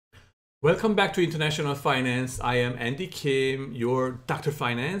Welcome back to International Finance. I am Andy Kim, your Dr.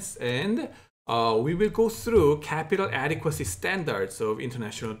 Finance, and we will go through capital adequacy standards of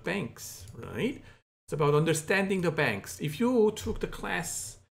international banks, right? It's about understanding the banks. If you took the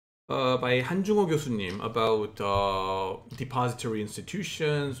class by 한중호 교수님 about depository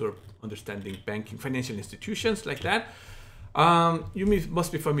institutions or understanding banking, financial institutions like that, you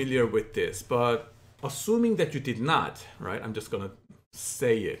must be familiar with this, but assuming that you did not, right? I'm just gonna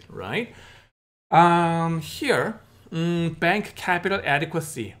say it, right? Here, bank capital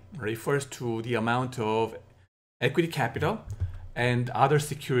adequacy refers to the amount of equity capital and other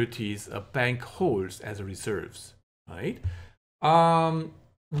securities a bank holds as reserves, right?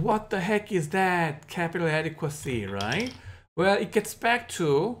 What the heck is that capital adequacy, right? Well, it gets back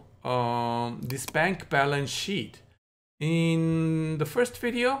to this bank balance sheet. In the first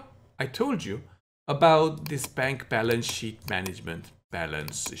video, I told you about this bank balance sheet management.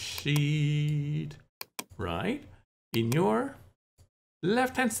 Balance sheet, right? In your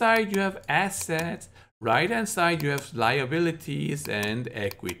left-hand side, you have assets. Right-hand side, you have liabilities and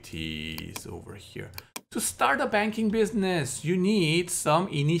equities over here. To start a banking business, you need some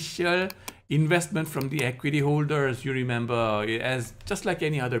initial investment from the equity holders. You remember, as just like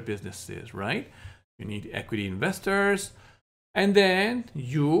any other businesses, right? You need equity investors, and then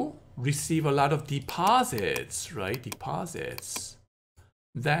you receive a lot of deposits, right? Deposits.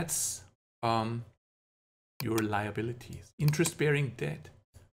 That's your liabilities, interest-bearing debt,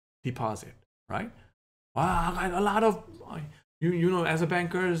 deposit, right? Wow, I got a lot of, you know, as a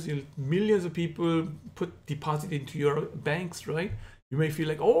bankers, millions of people put deposit into your banks, right? You may feel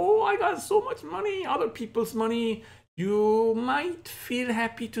like, oh, I got so much money, other people's money. You might feel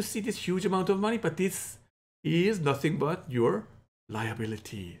happy to see this huge amount of money, but this is nothing but your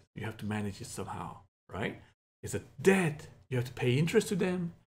liability. You have to manage it somehow, right? It's a debt. You have to pay interest to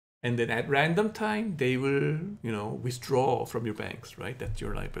them, and then at random time they will, withdraw from your banks, right? That's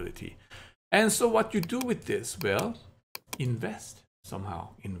your liability. And so what you do with this? Well, invest somehow,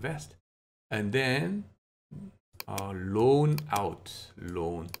 invest, and then loan out,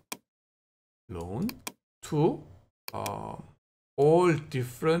 loan to all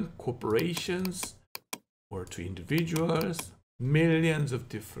different corporations or to individuals, millions of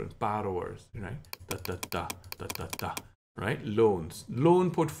different borrowers, right? Right? Loans,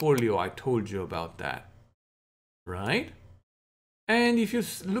 loan portfolio, I told you about that, right? And if you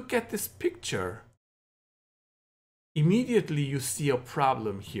look at this picture, immediately you see a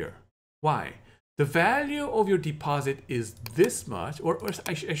problem here. Why? The value of your deposit is this much, or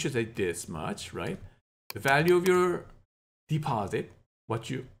I should say this much, right? The value of your deposit, what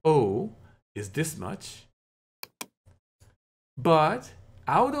you owe, is this much. But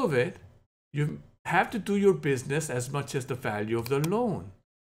out of it, you have to do your business as much as the value of the loan.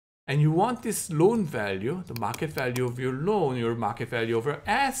 And you want this loan value, the market value of your loan, your market value of your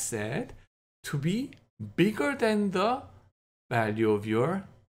asset, to be bigger than the value of your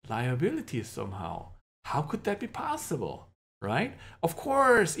liabilities somehow. How could that be possible, right? Of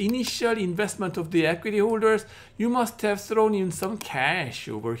course, initial investment of the equity holders, you must have thrown in some cash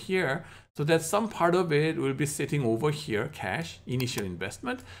over here, so that some part of it will be sitting over here, cash, initial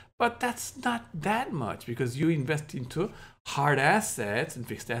investment. But that's not that much, because you invest into hard assets and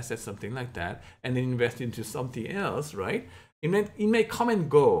fixed assets, something like that, and then invest into something else, right? It may come and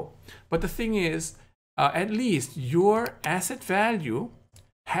go. But the thing is, at least your asset value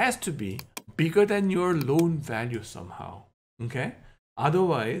has to be bigger than your loan value somehow, okay?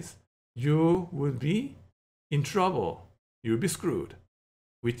 Otherwise, you will be in trouble. You'll be screwed,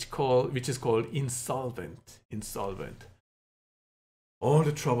 which is called insolvent. All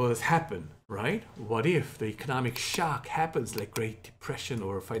the troubles happen, right? What if the economic shock happens, like Great Depression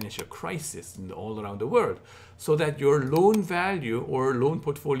or financial crisis all around the world, so that your loan value or loan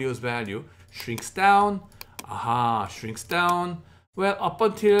portfolio's value shrinks down? Shrinks down. Well, up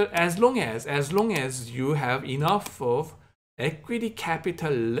until as long as you have enough of equity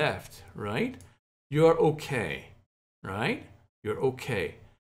capital left, right? You're okay, right? You're okay.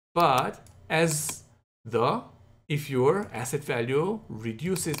 But if your asset value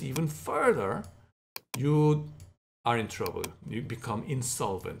reduces even further, you are in trouble. You become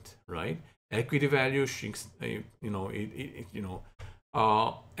insolvent, right? Equity value shrinks.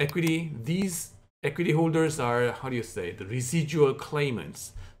 These equity holders are, how do you say, the residual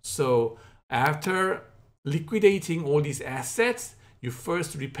claimants. So after liquidating all these assets, you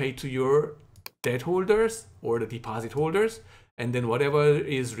first repay to your debt holders or the deposit holders, and then whatever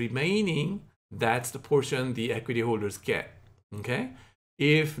is remaining, that's the portion the equity holders get, okay?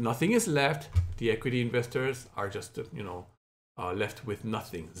 If nothing is left, the equity investors are just, left with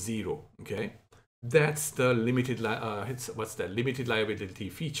nothing, zero. Okay, that's the limited what's that limited liability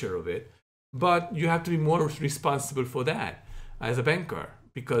feature of it. But you have to be more responsible for that as a banker,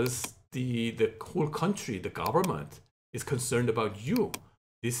 because the whole country, the government, is concerned about you.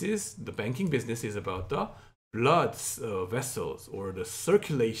 This is the banking business is about the blood vessels, or the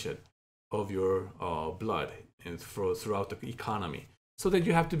circulation of your blood and throughout the economy. So that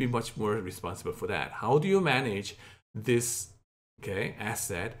you have to be much more responsible for that. How do you manage this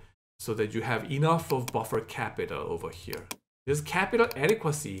asset so that you have enough of buffer capital over here? This capital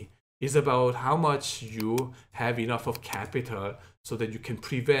adequacy is about how much you have enough of capital so that you can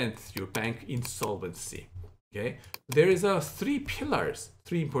prevent your bank insolvency. Okay, there is three pillars,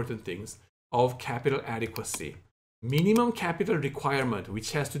 three important things of capital adequacy. Minimum capital requirement,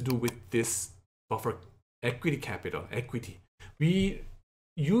 which has to do with this buffer equity capital, equity. We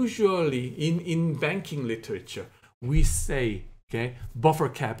usually in banking literature, we say buffer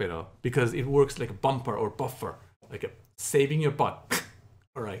capital because it works like a bumper or buffer, like a saving your butt.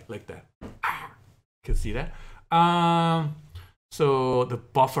 All right, like that. You can see that. So the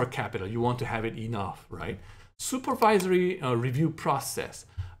buffer capital, you want to have it enough, right? Supervisory review process,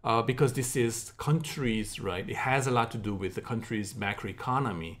 because this is countries, right? It has a lot to do with the country's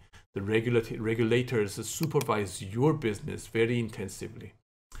macroeconomy. The regulators supervise your business very intensively.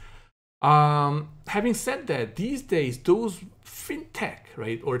 Having said that, these days, those fintech,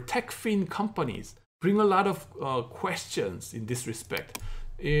 right, or tech fin companies bring a lot of questions in this respect.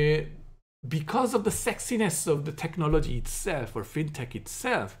 Because of the sexiness of the technology itself, or fintech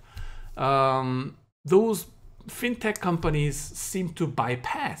itself, those fintech companies seem to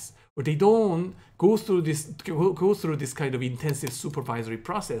bypass, or they don't go through this kind of intensive supervisory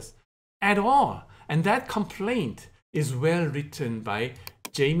process at all. And that complaint is well written by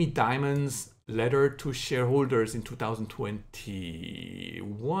Jamie Dimon's letter to shareholders in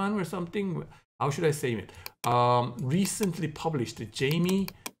 2021 or something. How should I say it? Recently published, Jamie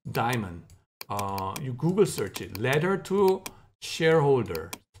Dimon. You Google search it, letter to shareholder,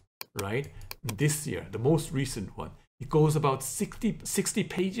 right? This year, the most recent one. It goes about 60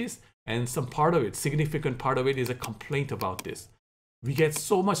 pages, and some part of it, significant part of it, is a complaint about this. We get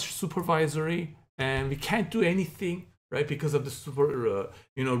so much supervisory and we can't do anything, right? Because of the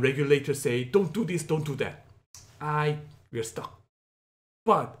regulators say, don't do this, don't do that. We're stuck.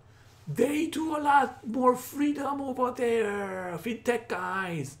 But they do a lot more freedom over there, fintech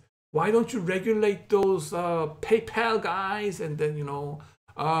guys. Why don't you regulate those PayPal guys, and then,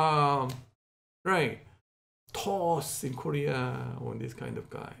 right, toss in Korea, or these kind of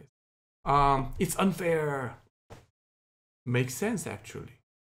guys. It's unfair. Makes sense, actually.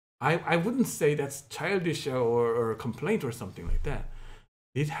 I wouldn't say that's childish or a complaint or something like that.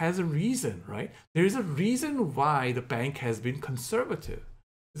 It has a reason, right? There is a reason why the bank has been conservative.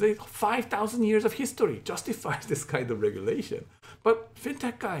 It's like 5,000 years of history justifies this kind of regulation. But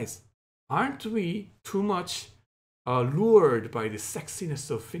fintech guys, aren't we too much lured by the sexiness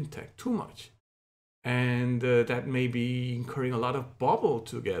of fintech? Too much. And that may be incurring a lot of bubble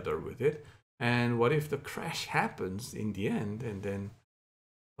together with it. And what if the crash happens in the end, and then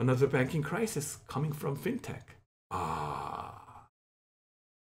another banking crisis coming from fintech?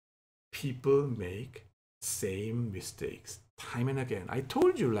 People make same mistakes time and again. I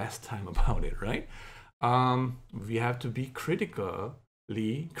told you last time about it, right? We have to be critically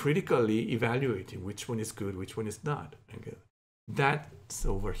evaluating which one is good, which one is not. Okay. That's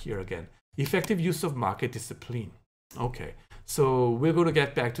over here again. Effective use of market discipline. Okay, so we're going to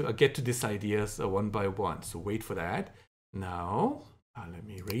get to these ideas one by one. So wait for that. Now, let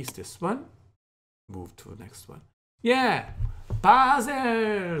me erase this one. Move to the next one. Yeah,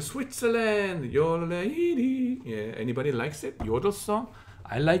 Basel, Switzerland, 요레이리. Yeah, anybody likes it? Yodel song?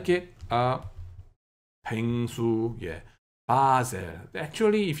 I like it. 펭수, yeah. Basel.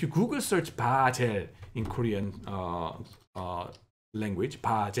 Actually, if you Google search Basel in Korean language,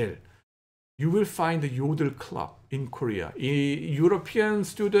 Basel, you will find the Yodel Club in Korea. European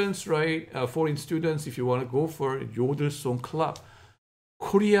students, right? Foreign students, if you want to go for Yodel Song Club,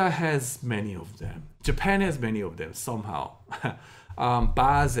 Korea has many of them. Japan has many of them somehow.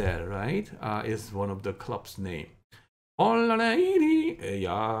 Basel, right, is one of the club's name.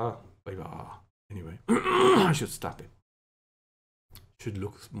 Yeah, anyway, I should stop it. Should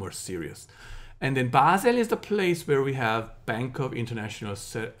look more serious. And then Basel is the place where we have Bank of International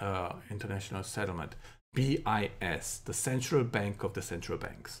Settlement, BIS, the central bank of the central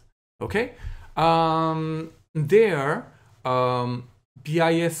banks. Okay, there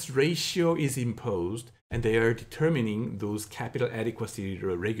BIS ratio is imposed, and they are determining those capital adequacy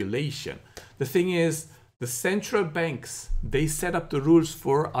regulation. The thing is, the central banks, they set up the rules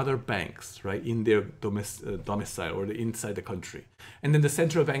for other banks, right, in their domicile or inside the country. And then the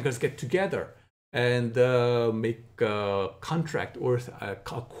central bankers get together and make a contract or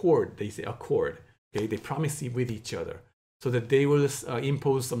accord. They say accord. Okay, they promise with each other so that they will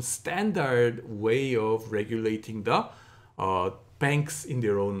impose some standard way of regulating the banks in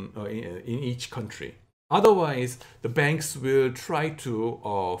their own in each country. Otherwise, the banks will try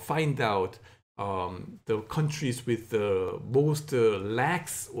to find out the countries with the most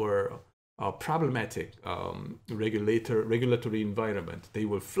lax or problematic regulatory environment. They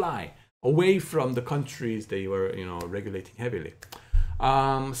will fly away from the countries they were, regulating heavily.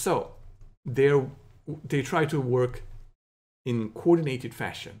 So they try to work in coordinated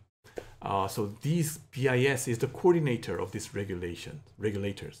fashion. So these BIS is the coordinator of these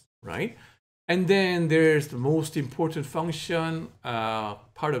regulators, right? And then there's the most important function,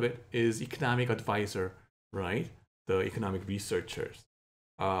 part of it is economic advisor, right? The economic researchers.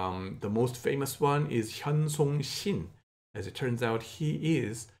 The most famous one is Hyun-Song As it turns out, he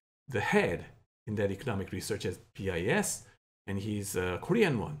is the head in that economic research as BIS, and he's a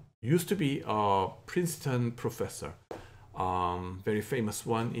Korean one. Used to be a Princeton professor, very famous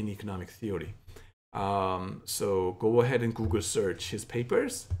one in economic theory. So go ahead and Google search his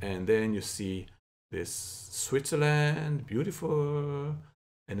papers, and then you see this Switzerland, beautiful,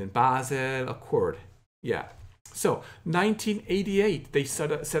 and then Basel Accord. Yeah. So 1988, they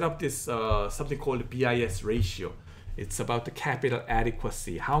set up this something called the BIS ratio. It's about the capital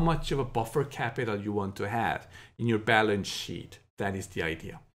adequacy, how much of a buffer capital you want to have in your balance sheet. That is the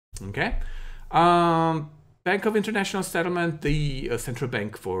idea. Okay. Bank of International Settlement, the central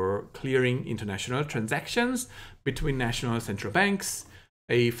bank for clearing international transactions between national central banks,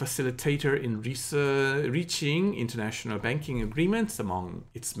 a facilitator in reaching international banking agreements among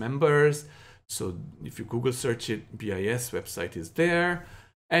its members. So if you Google search it, BIS website is there.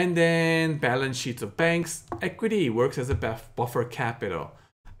 And then balance sheets of banks. Equity works as a buffer capital.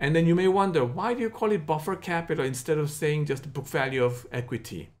 And then you may wonder, why do you call it buffer capital instead of saying just the book value of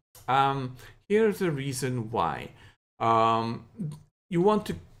equity? Here's the reason why. You want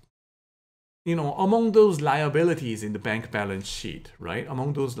to, among those liabilities in the bank balance sheet, right?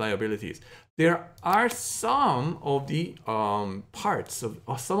 Among those liabilities, there are some of the parts of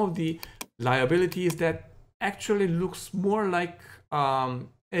some of the liabilities that actually looks more like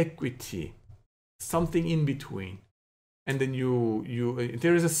equity, something in between. And then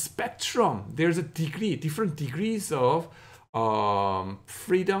there is a spectrum. There's a degree, different degrees of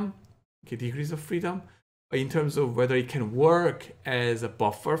freedom. Okay, degrees of freedom in terms of whether it can work as a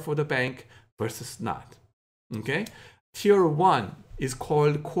buffer for the bank versus not. Okay, tier 1 is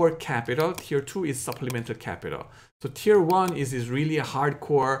called core capital. Tier 2 is supplemental capital. So tier 1 is really a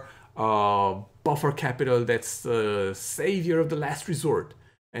hardcore buffer capital that's the savior of the last resort.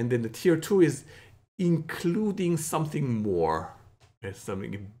 And then the tier 2 is including something more,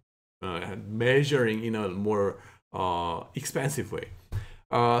 something measuring in a more expansive way.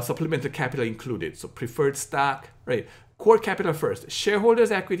 Supplemental capital included, so preferred stock, right? Core capital first, shareholders'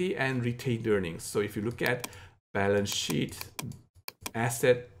 equity and retained earnings. So if you look at balance sheet,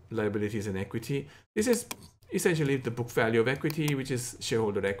 asset, liabilities, and equity, this is essentially the book value of equity, which is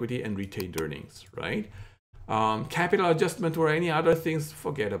shareholder equity and retained earnings, right? Capital adjustment or any other things,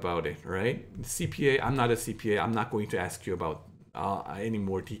 forget about it, right? CPA, I'm not a CPA. I'm not going to ask you about any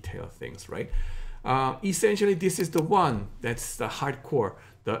more detailed things, right? Essentially, this is the one that's the hardcore,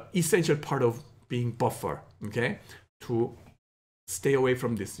 the essential part of being buffer, okay? To stay away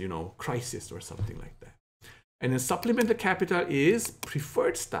from this, crisis or something like that. And then supplemental capital is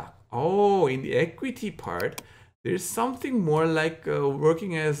preferred stock. Oh, in the equity part, there's something more like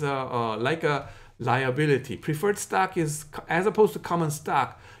working as like a liability. Preferred stock is, as opposed to common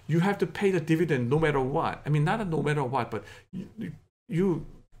stock, you have to pay the dividend no matter what. I mean, not no matter what, but you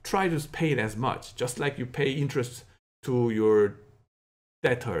try to pay it as much, just like you pay interest to your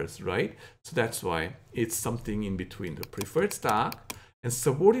debtors, right? So that's why it's something in between the preferred stock and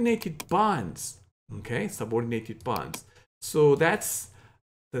subordinated bonds. Okay, subordinated bonds. So that's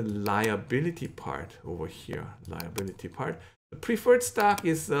the liability part over here, liability part. The preferred stock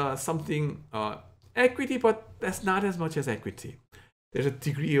is something equity, but that's not as much as equity. There's a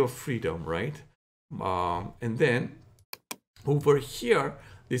degree of freedom, right? And then over here,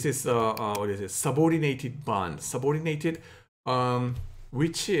 this is what is it? Subordinated bond. Subordinated,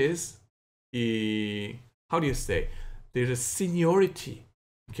 which is how do you say? There's a seniority.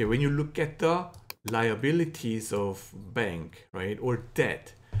 Okay, when you look at the liabilities of bank, right, or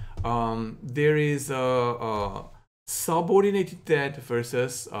debt, there is a subordinated debt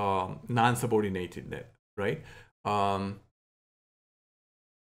versus non-subordinated debt, right?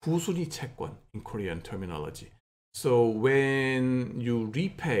 후순위 채권 in Korean terminology. So when you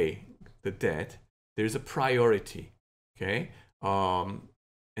repay the debt, there's a priority, okay?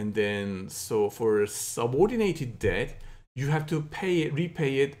 And then so for subordinated debt, you have to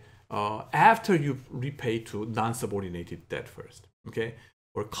repay it after you repay to non-subordinated debt first, okay?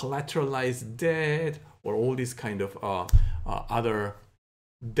 Or collateralized debt, or all these kind of other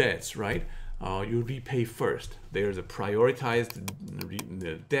debts, right? You repay first. There's a prioritized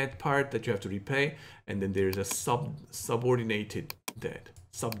debt part that you have to repay, and then there's a subordinated debt,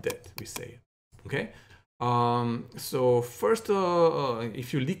 sub-debt, we say, okay? So first,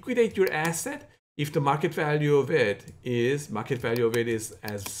 if you liquidate your asset, if the market value of it is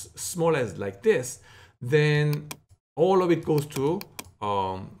as small as like this, then all of it goes to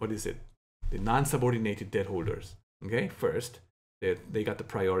what is it? The non-subordinated debt holders. Okay, first they got the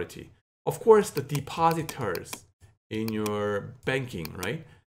priority. Of course, the depositors in your banking, right?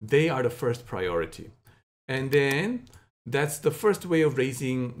 They are the first priority, and then that's the first way of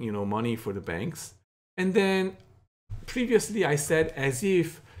raising, money for the banks. And then previously I said as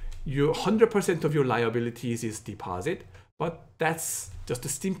if 100% of your liabilities is deposit, but that's just a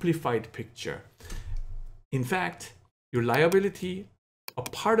simplified picture. In fact, your liability, a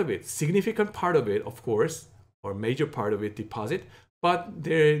part of it, significant part of it, of course, or major part of it, deposit, but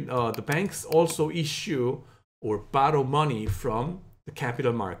the banks also issue or borrow money from the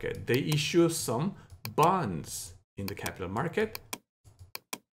capital market. They issue some bonds in the capital market,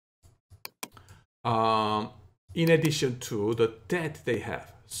 in addition to the debt they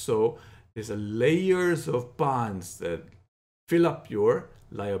have. So there's a layers of bonds that fill up your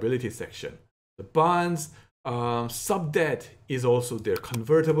liability section. The bonds, sub-debt is also there.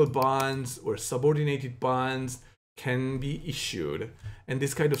 Convertible bonds or subordinated bonds can be issued. And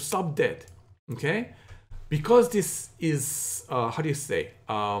this kind of sub-debt, okay? Because this is, has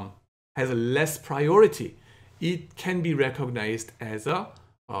a less priority, it can be recognized as a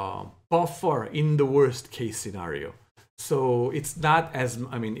buffer in the worst case scenario. So it's not as,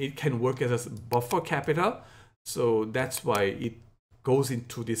 it can work as a buffer capital. So that's why it goes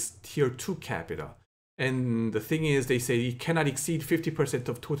into this tier 2 capital. And the thing is, they say it cannot exceed 50%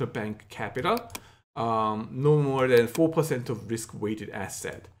 of total bank capital, no more than 4% of risk-weighted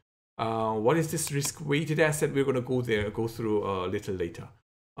asset. What is this risk-weighted asset? We're going to go through a little later.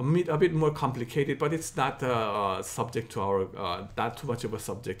 A bit more complicated, but it's not subject to our, not too much of a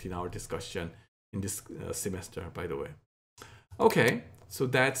subject in our discussion in this semester, by the way. Okay, so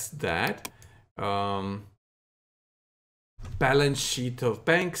that's that. Balance sheet of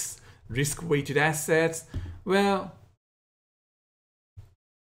banks, risk-weighted assets. Well,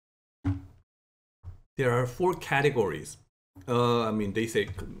 there are 4 categories. They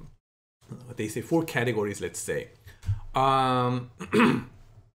say 4 categories, let's say.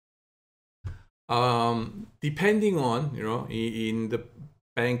 Depending on, in the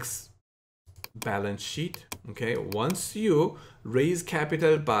bank's balance sheet, okay, once you raise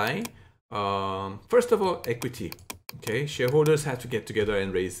capital by, first of all, equity, okay, shareholders have to get together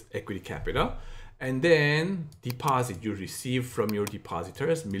and raise equity capital, and then deposit, you receive from your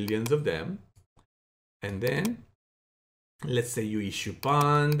depositors, millions of them, and then let's say you issue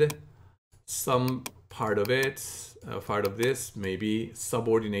bond, some part of it, part of this, maybe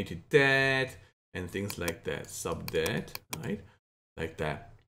subordinated debt, and things like that, sub-debt, right? Like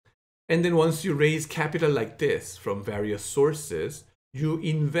that. And then once you raise capital like this from various sources, you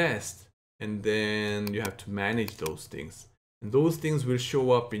invest, and then you have to manage those things. And those things will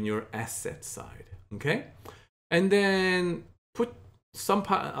show up in your asset side, okay? And then put some,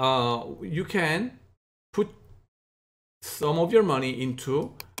 you can put some of your money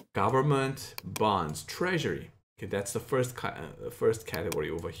into government bonds, treasury. Okay, that's the first category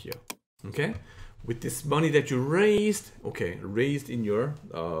over here. Okay, with this money that you raised, okay, raised in your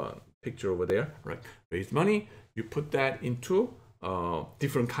picture over there, right? Raised money, you put that into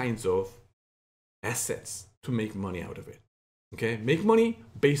different kinds of assets to make money out of it. Okay, make money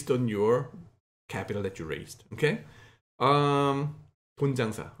based on your capital that you raised. Okay,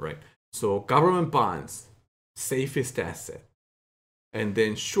 돈장사, right? So government bonds, safest asset. And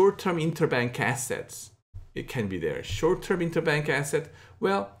then short-term interbank assets, it can be there. Short-term interbank asset,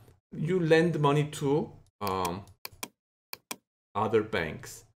 well, you lend money to other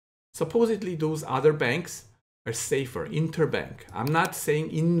banks. Supposedly those other banks are safer, interbank. I'm not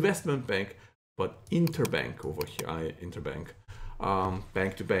saying investment bank, but interbank over here, interbank,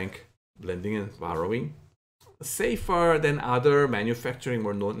 bank-to-bank lending and borrowing. Safer than other manufacturing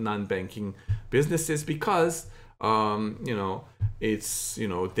or non-banking businesses because, it's,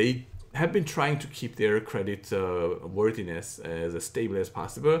 they have been trying to keep their credit worthiness as stable as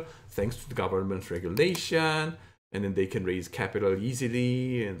possible, thanks to the government regulation, and then they can raise capital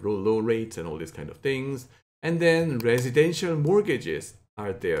easily and low rates and all these kind of things. And then residential mortgages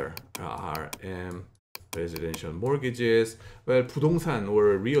are there. Residential mortgages. Well, 부동산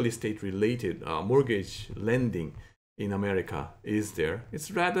or real estate related mortgage lending in America is there. It's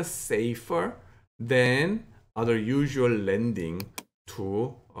rather safer than other usual lending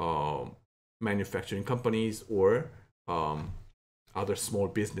to manufacturing companies or other small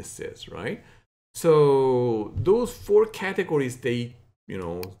businesses, right? So those four categories, they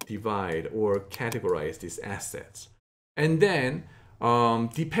divide or categorize these assets, and then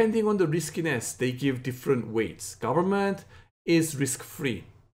depending on the riskiness, they give different weights. Government is risk-free,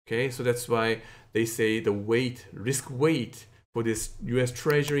 okay? So that's why they say the risk weight for this US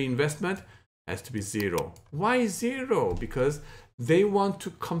Treasury investment has to be 0. Why 0? Because they want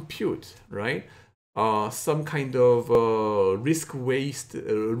to compute, right? Some kind of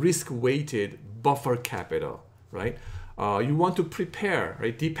risk-weighted buffer capital, right? You want to prepare,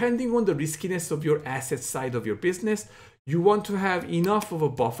 right? Depending on the riskiness of your asset side of your business, you want to have enough of a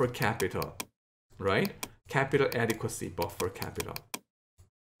buffer capital, right? Capital adequacy, buffer capital.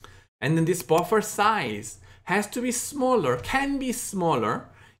 And then this buffer size has to be smaller, can be smaller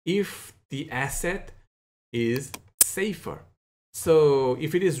if the asset is safer. So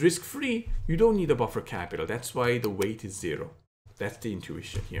if it is risk-free, you don't need a buffer capital. That's why the weight is 0. That's the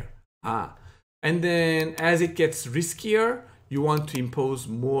intuition here. And then as it gets riskier, you want to impose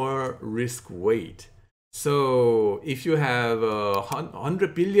more risk weight. So if you have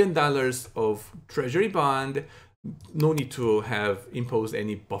 $100 billion of treasury bond, no need to impose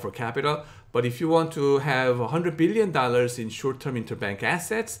any buffer capital. But if you want to have $100 billion in short-term interbank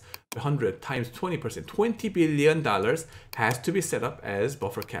assets, 100 times 20%, $20 billion has to be set up as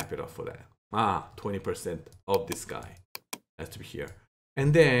buffer capital for that. 20% of this guy has to be here.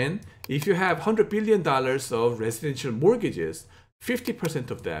 And then if you have $100 billion of residential mortgages,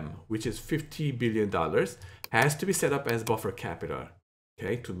 50% of them, which is $50 billion, has to be set up as buffer capital,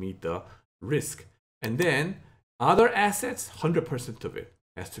 okay, to meet the risk. And then other assets, 100% of it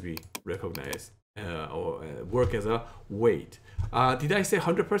has to be recognized or work as a weight. Did I say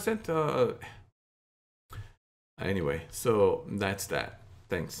 100%? Anyway, so that's that.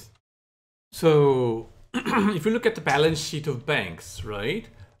 Thanks. So if you look at the balance sheet of banks, right?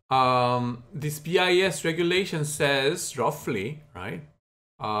 This BIS regulation says roughly, right?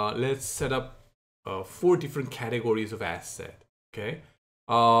 Let's set up 4 different categories of asset, okay?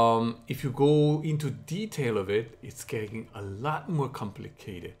 If you go into detail of it, it's getting a lot more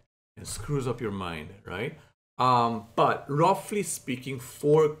complicated and screws up your mind, right? But roughly speaking,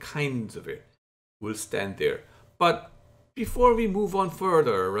 4 kinds of it will stand there. But before we move on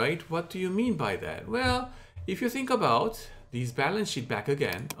further, right, what do you mean by that? Well, if you think about these balance sheet back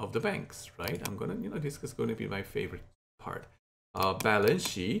again of the banks, right? I'm gonna, this is gonna be my favorite part. Balance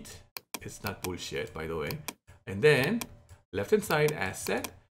sheet, it's not bullshit, by the way. And then left-hand side asset.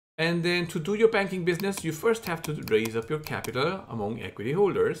 And then to do your banking business, you first have to raise up your capital among equity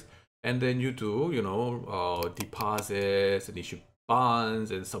holders. And then you do, deposits and issue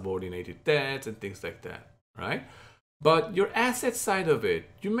bonds and subordinated debts and things like that, right? But your asset side of it,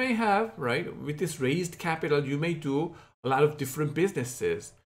 you may have, right, with this raised capital, you may do a lot of different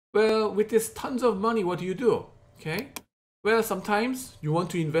businesses. Well, with this tons of money, what do you do? Okay. Well, sometimes you want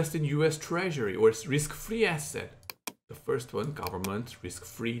to invest in US Treasury or risk-free asset. The first one, government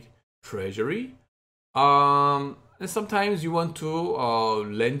risk-free treasury. And sometimes you want to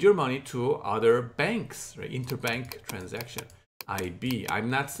lend your money to other banks, right? Interbank transaction. IB. I'm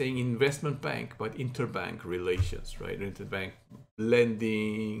not saying investment bank, but interbank relations, right? Interbank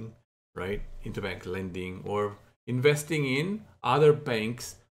lending, right? Interbank lending or investing in other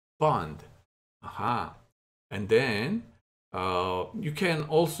banks' bond. And then you can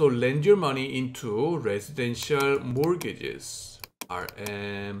also lend your money into residential mortgages,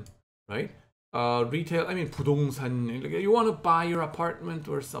 RM, right? Retail, I mean, 부동산, you want to buy your apartment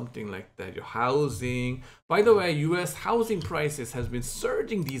or something like that, your housing. By the way, US housing prices has been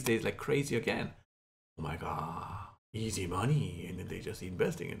surging these days like crazy again. Oh my God, easy money, and then they just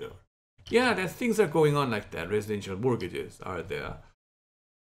investing in it. Yeah, that things are going on like that. Residential mortgages are there.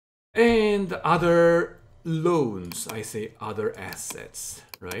 And other loans, I say other assets,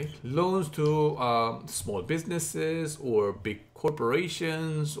 right? Loans to small businesses or big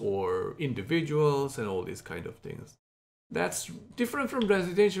corporations or individuals and all these kind of things. That's different from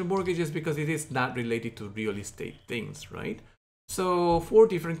residential mortgages because it is not related to real estate things, right? So 4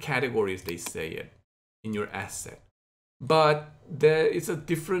 different categories, they say it in your asset. but there is a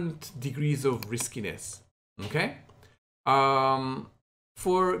different degrees of riskiness. Okay.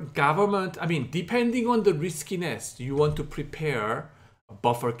 For government, I mean, depending on the riskiness, you want to prepare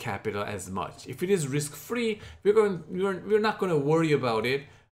buffer capital as much. If it is risk-free, we're not going to worry about it,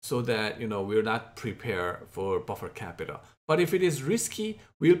 so that we're not prepared for buffer capital. But if it is risky,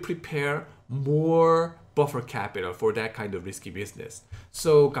 we'll prepare more buffer capital for that kind of risky business.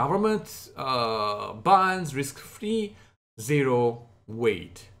 So government bonds, risk-free, zero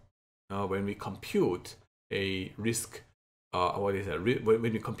weight when we compute a risk. What is that? When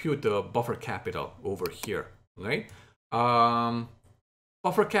we compute the buffer capital over here, right?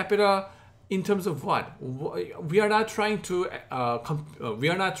 Buffer capital in terms of what? We are not trying to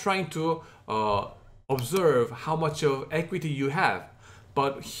observe how much of equity you have,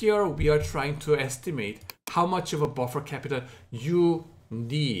 but here we are trying to estimate how much of a buffer capital you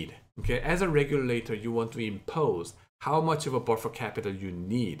need. Okay, as a regulator, you want to impose how much of a buffer capital you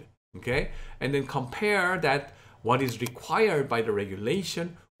need. Okay, and then compare that what is required by the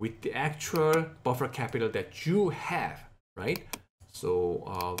regulation with the actual buffer capital that you have, right?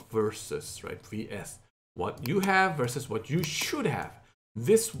 So versus, right, VS, what you have versus what you should have.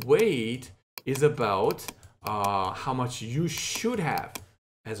 This weight is about how much you should have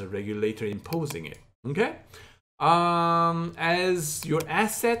as a regulator imposing it. Okay, as your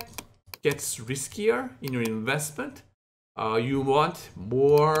asset gets riskier in your investment, you want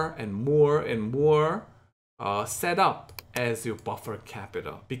more and more and more set up as your buffer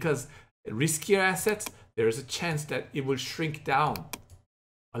capital, because riskier assets, there is a chance that it will shrink down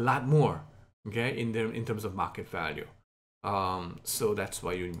a lot more, okay, in terms of market value. So that's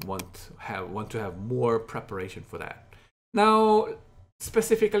why you want to have more preparation for that. Now,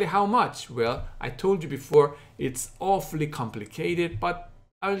 specifically how much? Well, I told you before, it's awfully complicated, but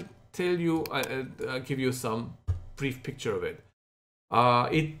I'll tell you, give you some brief picture of it.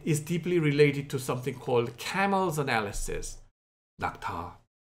 It is deeply related to something called camels analysis. Nakta,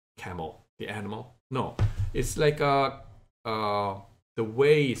 camel, the animal. No, it's like the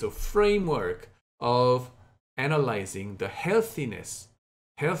ways or framework of analyzing the health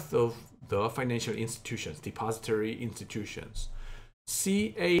of the financial institutions, depository institutions.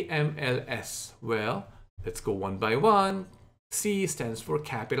 CAMLS. Well, let's go one by one. C stands for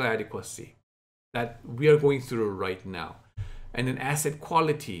capital adequacy, that we are going through right now. And then asset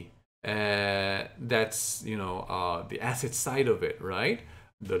quality, that's the asset side of it, right?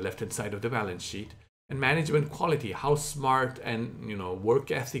 The left-hand side of the balance sheet. And management quality, how smart and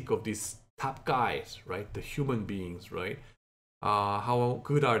work ethic of these top guys, right? The human beings, right? How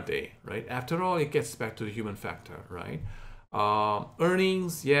good are they, right? After all, it gets back to the human factor, right?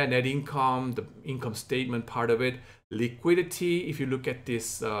 Earnings, yeah, net income, the income statement part of it. Liquidity, if you look at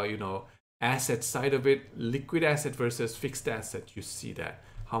this, asset side of it, liquid asset versus fixed asset, you see that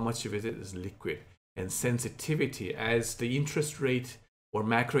how much of it is liquid. And sensitivity, as the interest rate or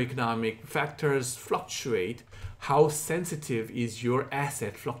macroeconomic factors fluctuate, how sensitive is your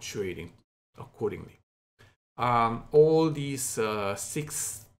asset fluctuating accordingly. All these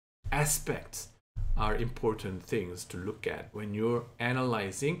 6 aspects are important things to look at when you're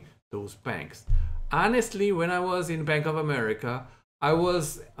analyzing those banks. Honestly, when I was in Bank of America, I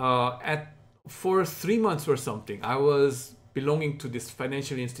was for 3 months or something, I was belonging to this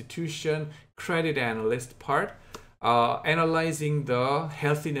financial institution credit analyst part, analyzing the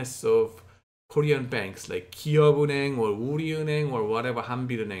healthiness of Korean banks like 기업은행 or 우리은행 or whatever,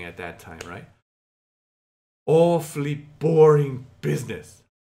 한빛은행 at that time, right? Awfully boring business.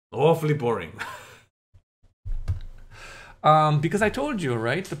 Awfully boring. Because I told you,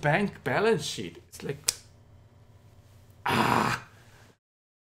 right? The bank balance sheet, it's like,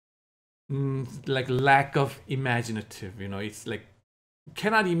 like lack of imaginative, it's like,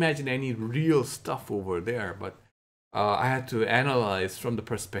 cannot imagine any real stuff over there, but I had to analyze from the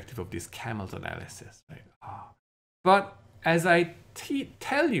perspective of this camels analysis, right? But as I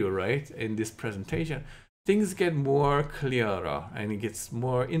tell you, right, in this presentation, things get more clearer and it gets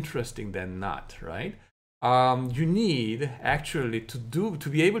more interesting than not, right? You need actually to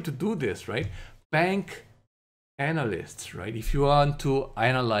be able to do this, right? Bank analysts, right? If you want to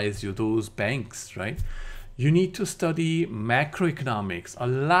analyze those banks, right? You need to study macroeconomics a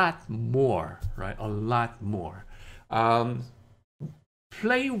lot more, right? A lot more.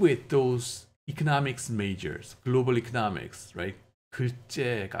 Play with those economics majors, global economics, right?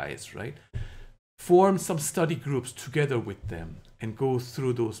 글재 guys, right? Form some study groups together with them and go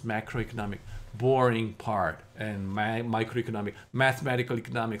through those macroeconomic boring part and microeconomic, mathematical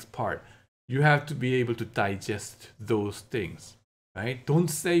economics part. You have to be able to digest those things. right? Don't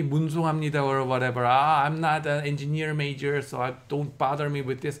say 문송합니다 or whatever. Ah, I'm not an engineer major, so don't bother me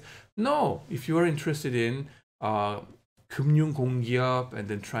with this. No, if you are interested in 금융공기업 and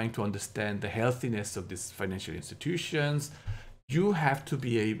then trying to understand the healthiness of these financial institutions, you have to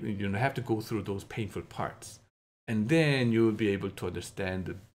be able, have to go through those painful parts, and then you will be able to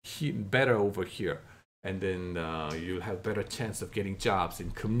understand better over here, and then you'll have better chance of getting jobs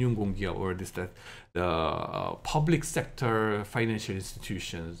in 금융공기업 or the public sector financial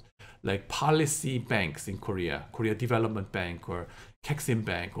institutions like policy banks in Korea Development Bank or Kexim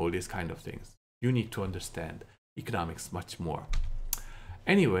Bank, all these kind of things. You need to understand economics much more.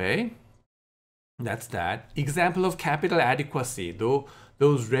 Anyway, that's that. Example of capital adequacy, though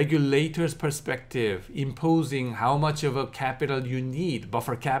those regulators' perspective, imposing how much of a capital you need,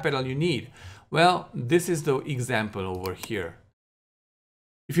 buffer capital you need. Well, this is the example over here.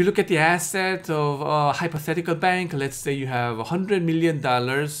 If you look at the asset of a hypothetical bank, let's say you have $100 million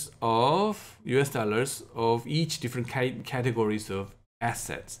of US dollars of each different categories of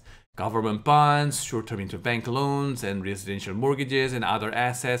assets. Government bonds, short-term interbank loans, and residential mortgages and other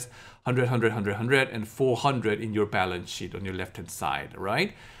assets, 100, 100, 100, 100, and 400 in your balance sheet on your left-hand side,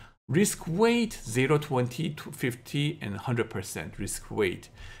 right? Risk weight, 0, 20, 50, and 100% risk weight.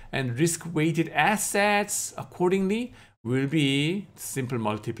 And risk-weighted assets, accordingly, will be simple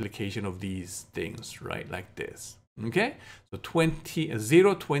multiplication of these things, right? Like this, okay? So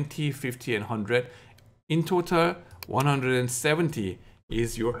 0, 20, 50, and 100. In total, 170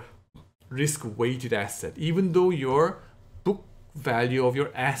 is your risk-weighted asset. Even though your book value of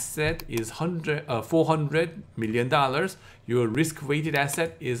your asset is $400 million, your risk-weighted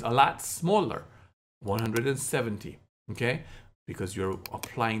asset is a lot smaller, 170, okay? Because you're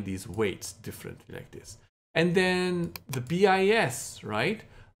applying these weights differently like this. And then the BIS, right?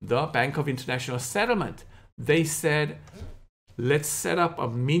 The Bank of International Settlement, they said, let's set up a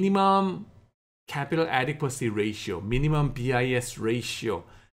minimum capital adequacy ratio, minimum BIS ratio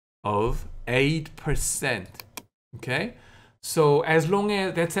of 8%, okay? So as long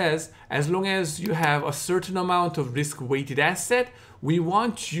as, that says, as long as you have a certain amount of risk-weighted asset, we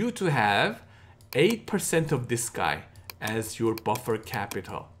want you to have 8% of this guy as your buffer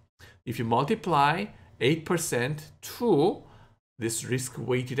capital. If you multiply 8% to this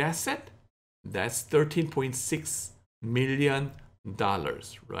risk-weighted asset, that's $13.6 million,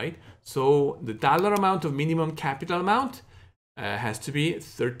 right? So the dollar amount of minimum capital amount has to be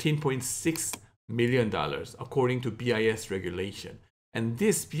 $13.6 million according to BIS regulation. And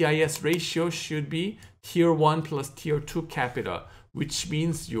this BIS ratio should be tier 1 plus tier 2 capital, which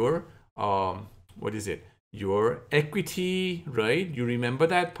means your, what is it? Your equity, right? You remember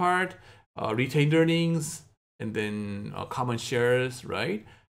that part? Retained earnings, and then common shares, right?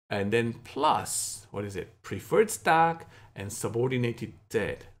 And then plus, what is it? Preferred stock and subordinated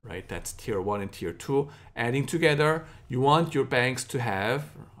debt, right? That's tier 1 and tier 2. Adding together, you want your banks to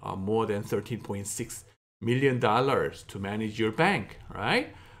have more than $13.6 million to manage your bank,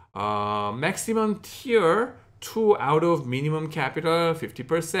 right? Maximum tier 2 out of minimum capital,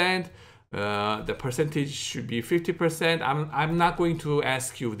 50%. The percentage should be 50%. I'm not going to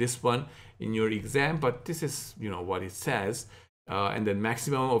ask you this one in your exam, but this is, what it says. And then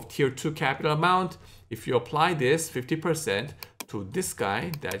maximum of tier 2 capital amount, if you apply this 50% to this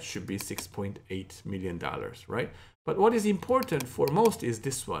guy, that should be $6.8 million, right? But what is important for most is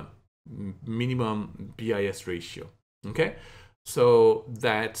this one, minimum BIS ratio, okay? So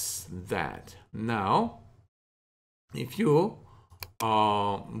that's that. Now, if you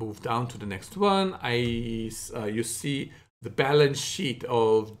move down to the next one, you see the balance sheet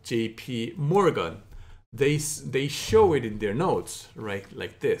of JP Morgan. They show it in their notes, right?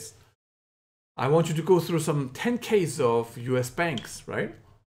 Like this. I want you to go through some 10 cases of US banks, right?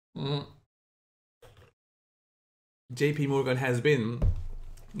 JP Morgan has been,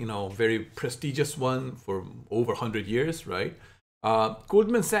 very prestigious one for over 100 years, right?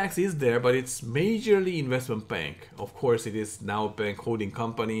 Goldman Sachs is there, but it's majorly investment bank. Of course, it is now bank holding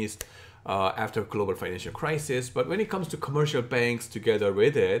companies after global financial crisis. But when it comes to commercial banks together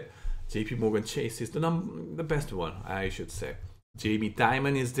with it, JP Morgan Chase is the best one, I should say. Jamie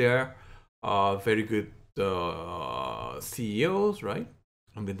Dimon is there, very good CEOs, right?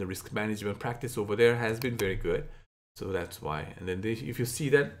 And then the risk management practice over there has been very good. So that's why. And then if you see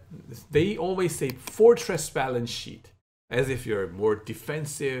that, they always say fortress balance sheet, as if you're more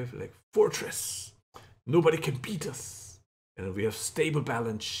defensive, like fortress. Nobody can beat us. And we have stable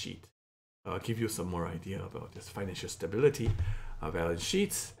balance sheet. I'll give you some more idea about this financial stability balance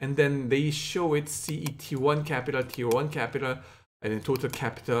sheets. And then they show it CET1 capital, tier 1 capital, and then total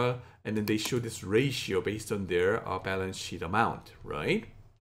capital, and then they show this ratio based on their balance sheet amount, right?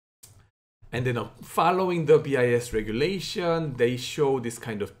 And then following the BIS regulation, they show this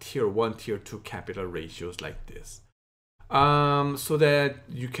kind of tier 1, tier 2 capital ratios like this. So that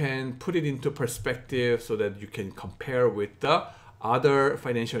you can put it into perspective, so that you can compare with the other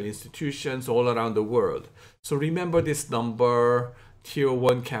financial institutions all around the world. So remember this number, tier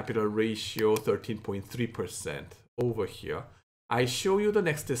 1 capital ratio 13.3% over here. I show you the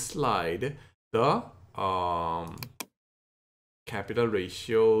next slide, the capital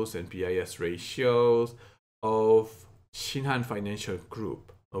ratios and BIS ratios of Shinhan Financial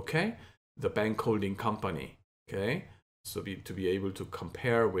Group, okay? The bank holding company, okay? So to be able to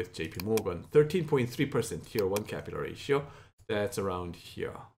compare with JP Morgan, 13.3% tier 1 capital ratio, that's around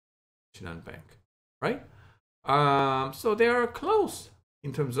here, Shinhan Bank, right? So they are close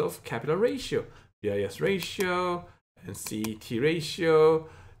in terms of capital ratio, BIS ratio and CET ratio.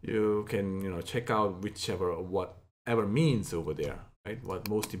 You can, check out whatever means over there, right? What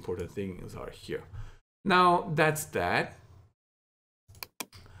most important things are here. Now that's that.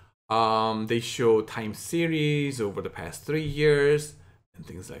 They show time series over the past 3 years and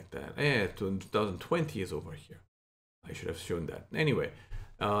things like that. 2020 is over here. I should have shown that. Anyway,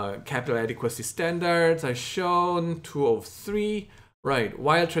 capital adequacy standards are shown, 2 of 3. Right,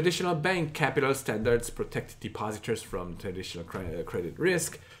 while traditional bank capital standards protect depositors from traditional credit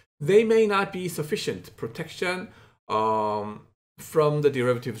risk, they may not be sufficient protection from the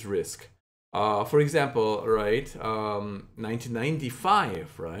derivatives risk. For example, right,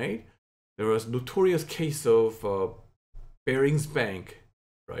 1995, right, there was a notorious case of Barings Bank,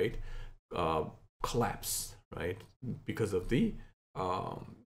 right, collapse, right, because of the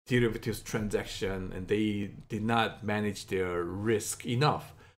derivatives transaction, and they did not manage their risk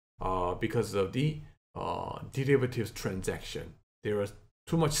enough because of the derivatives transaction. There was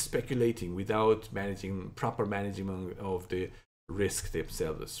too much speculating without proper management of the risk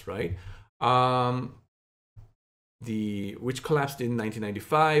themselves, right? Which collapsed in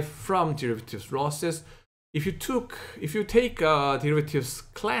 1995 from derivatives losses. If you take derivatives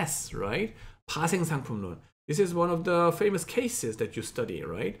class, right, 파생상품론, this is one of the famous cases that you study,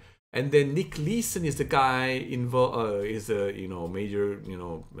 right? And then Nick Leeson is the guy involved, is a major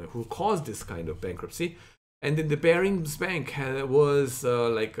who caused this kind of bankruptcy. And then the Barings Bank had a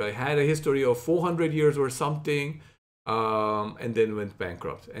history of 400 years or something, and then went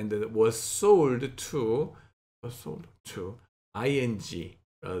bankrupt, and then it was sold to ING,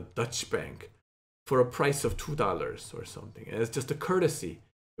 a Dutch bank, for a price of $2 or something. And it's just a courtesy.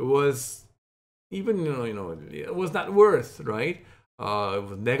 It was even it was not worth, right? It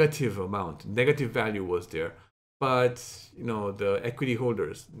was negative value was there, but the equity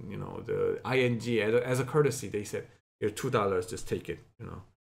holders, the ING as a courtesy, they said, "Here, $2, just take it." It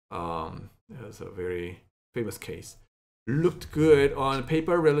was a very famous case. Looked good on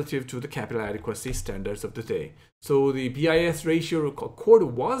paper relative to the capital adequacy standards of the day. So the BIS ratio accord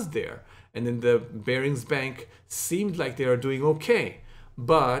was there, and then the Barings Bank seemed like they are doing okay.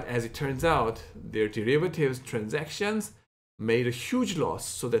 But as it turns out, their derivatives transactions made a huge loss,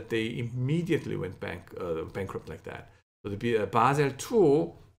 so that they immediately went bankrupt like that. So the Basel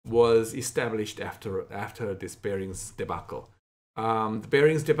II was established after this Barings debacle. The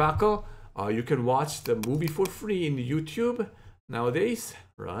Barings debacle, you can watch the movie for free in YouTube nowadays,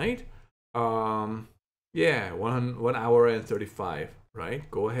 right? Yeah, 1 hour and 35,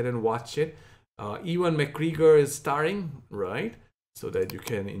 right? Go ahead and watch it. Ewan McGregor is starring, right? So that you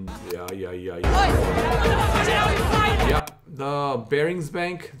can, yeah, the Barings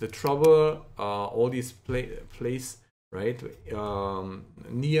Bank, the trouble, all these place, right?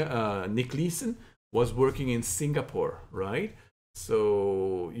 Nick Leeson was working in Singapore, right?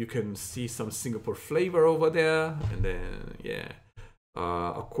 So you can see some Singapore flavor over there, and then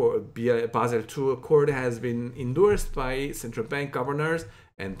Basel II Accord has been endorsed by central bank governors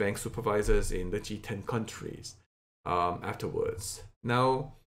and bank supervisors in the G10 countries. Afterwards,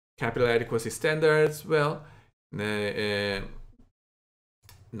 now capital adequacy standards. Well,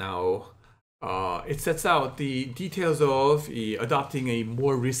 now it sets out the details of adopting a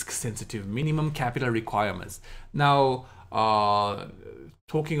more risk-sensitive minimum capital requirements. Now,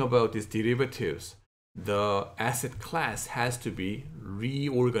 talking about these derivatives, the asset class has to be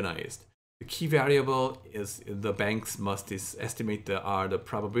reorganized. The key variable is the banks must estimate the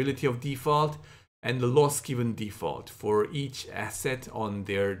probability of default and the loss given default for each asset on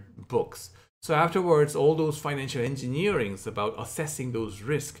their books. So afterwards, all those financial engineerings about assessing those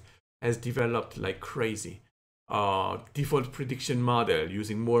risks has developed like crazy. Default prediction model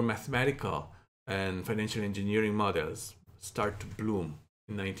using more mathematical and financial engineering models. start to bloom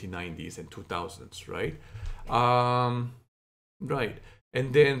in 1990s and 2000s, right? Right.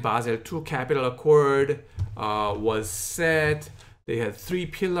 And then Basel II Capital Accord was set. They had 3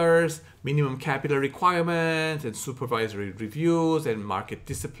 pillars: minimum capital requirements and supervisory reviews and market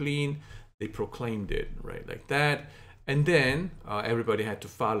discipline. They proclaimed it, right, like that. And then everybody had to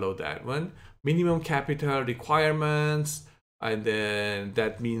follow that one. Minimum capital requirements, and then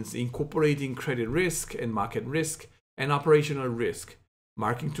that means incorporating credit risk and market risk and operational risk.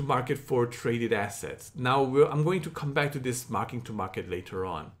 Marking to market for traded assets. Now I'm going to come back to this marking to market later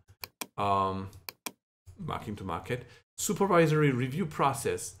on. Marking to market. Supervisory review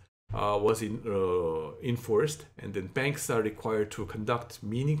process was enforced, and then banks are required to conduct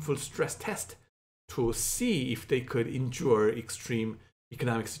meaningful stress tests to see if they could endure extreme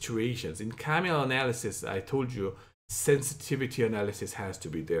economic situations. In camel analysis, I told you sensitivity analysis has to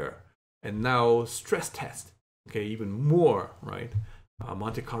be there, and now stress test, okay, even more, right?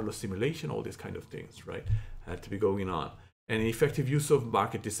 Monte Carlo simulation, all these kind of things, right, had to be going on. And effective use of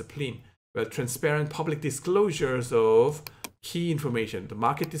market discipline. Well, transparent public disclosures of key information. The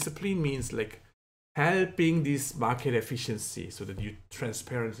market discipline means like helping this market efficiency so that you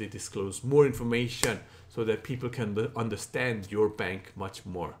transparently disclose more information so that people can understand your bank much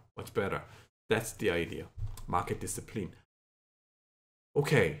better. That's the idea, market discipline.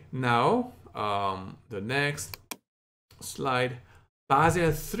 Okay, now the next slide.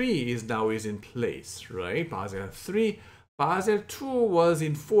 Basel III is now in place, right? Basel III. Basel II was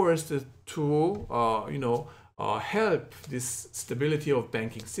enforced to, help this stability of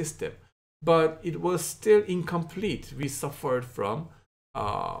banking system, but it was still incomplete. We suffered from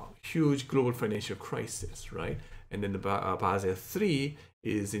huge global financial crisis, right? And then the Basel III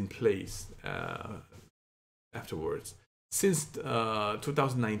is in place afterwards. Since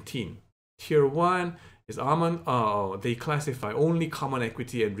 2019, Tier 1 is they classify only common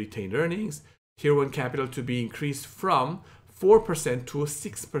equity and retained earnings. Tier 1 capital to be increased from 4% to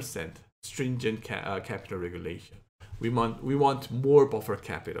 6%. Stringent capital regulation. We want more buffer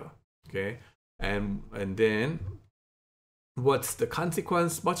capital. Okay, and then what's the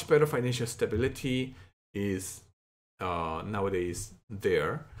consequence? Much better financial stability is nowadays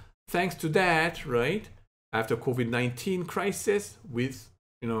there. Thanks to that, right? After COVID-19 crisis, with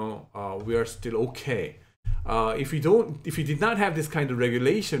we are still okay. If we did not have this kind of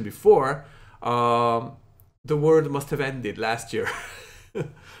regulation before, the world must have ended last year,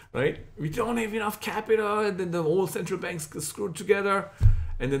 right? We don't have enough capital, and then the whole central banks screwed together,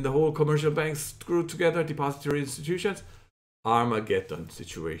 and then the whole commercial banks screwed together, depository institutions. Armageddon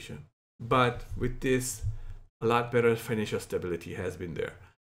situation. But with this, a lot better financial stability has been there.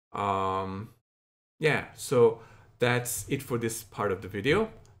 Yeah, so that's it for this part of the video.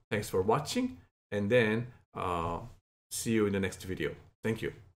 Thanks for watching, and then see you in the next video. Thank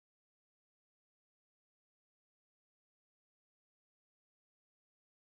you.